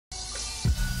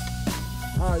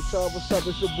Alright y'all, what's up?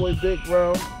 It's your boy Big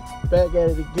Rel, back at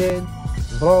it again.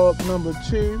 Vlog number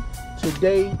 2.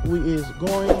 Today we is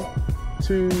going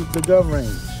to the gun range.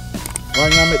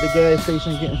 Right now I'm at the gas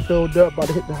station getting filled up, about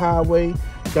to hit the highway.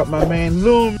 Got my man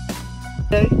Loom.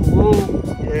 Hey,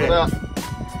 yeah. What up?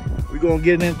 We gonna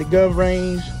get in at the gun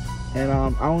range, and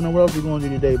I don't know what else we're gonna do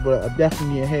today, but I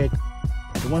definitely need a haircut.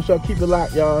 So once y'all keep it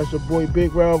locked, y'all, it's your boy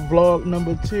Big Rel, vlog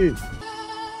number 2.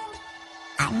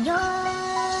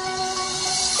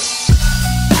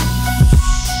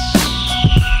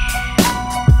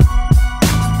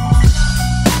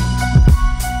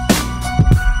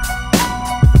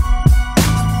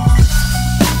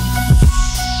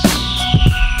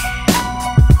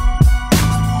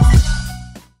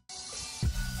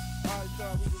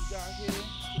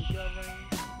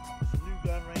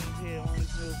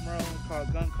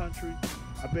 Gun Country.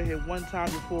 I've been here one time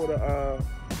before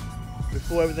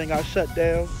everything got shut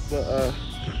down, but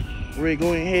we're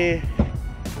going here,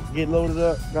 get loaded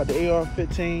up. Got the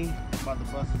AR-15. About to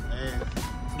bust his ass.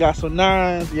 Got some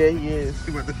 9s. Yeah, he is.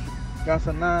 Got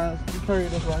some 9s. You carry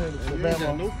this right here. You ain't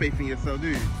got no faith in yourself, do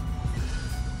you?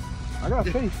 I got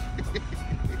faith.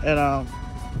 And I'll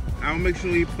make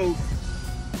sure you post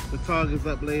the targets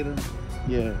up later.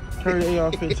 Yeah, carry the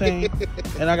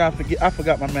AR-15, and I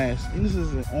forgot my mask. And this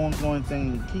is an ongoing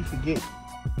thing. Keep forgetting.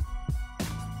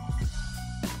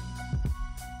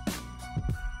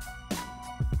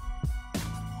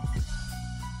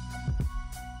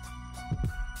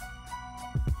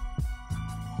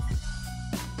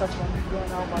 Check my new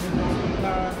gun out. My new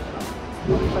gun.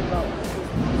 Check it out.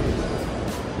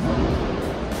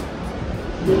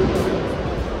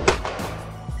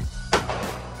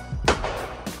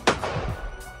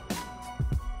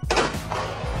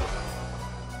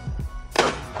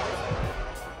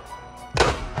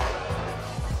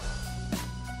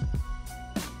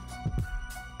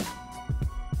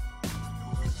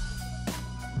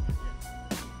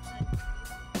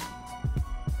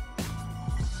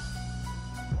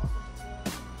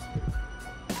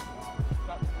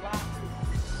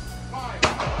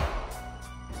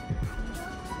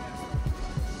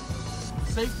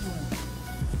 Safety one.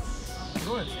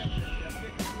 Good.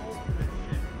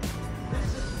 This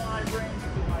is my range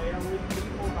for my elite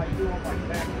people. I do on my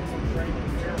tactical training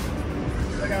here.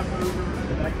 I got movers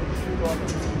and I can shoot off the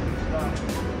move and stuff.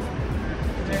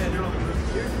 And they're on the move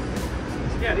here.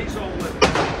 Yeah, these all live.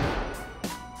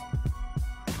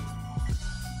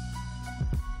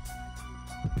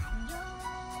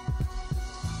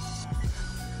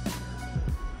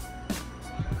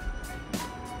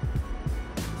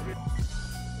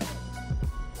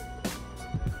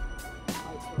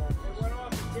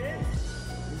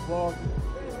 Vlog.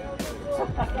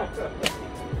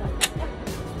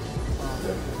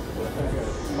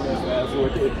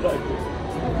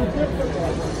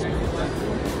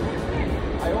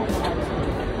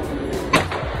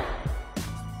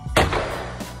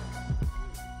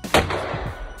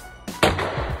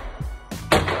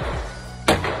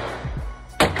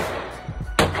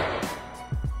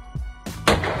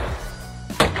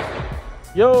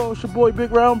 Yo, it's your boy Big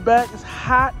Rel, back. It's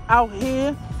hot out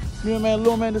here. Me and man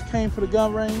Lil Man just came for the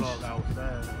gun range.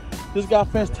 Just got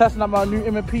finished testing out my new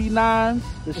M&P 9s,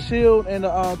 the Shield and the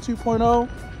 2.0.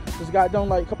 Just got done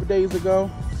like a couple days ago.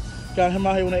 Got him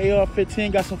out here with an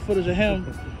AR-15. Got some footage of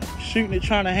him shooting it,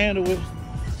 trying to handle it.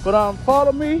 But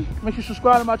follow me. Make sure you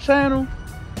subscribe to my channel.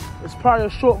 It's probably a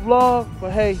short vlog,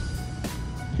 but hey,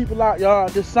 keep it locked, y'all.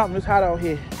 There's something that's hot out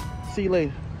here. See you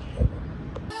later.